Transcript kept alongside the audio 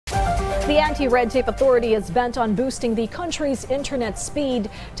The Anti-Red Tape Authority is bent on boosting the country's internet speed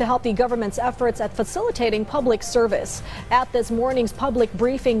to help the government's efforts at facilitating public service. At this morning's public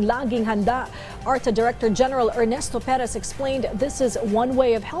briefing, Laging Handa, ARTA Director General Ernesto Perez explained this is one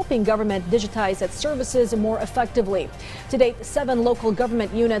way of helping government digitize its services more effectively. To date, 7 local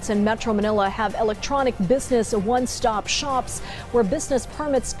government units in Metro Manila have electronic business one-stop shops where business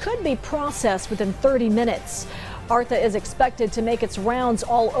permits could be processed within 30 minutes. ARTA is expected to make its rounds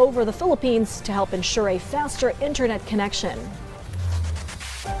all over the Philippines to help ensure a faster internet connection.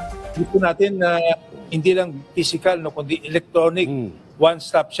 Gusto natin na hindi lang physical, no, kundi electronic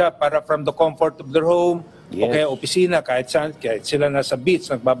one-stop shop para from the comfort of their home o kaya opisina, kahit sila nasa beach,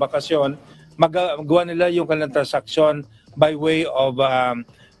 nagbabakasyon, magawa nila yung kanilang transaction by way of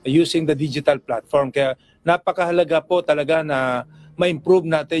using the digital platform. Kaya napakahalaga po talaga na ma-improve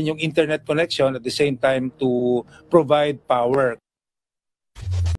natin yung internet connection at the same time to provide power.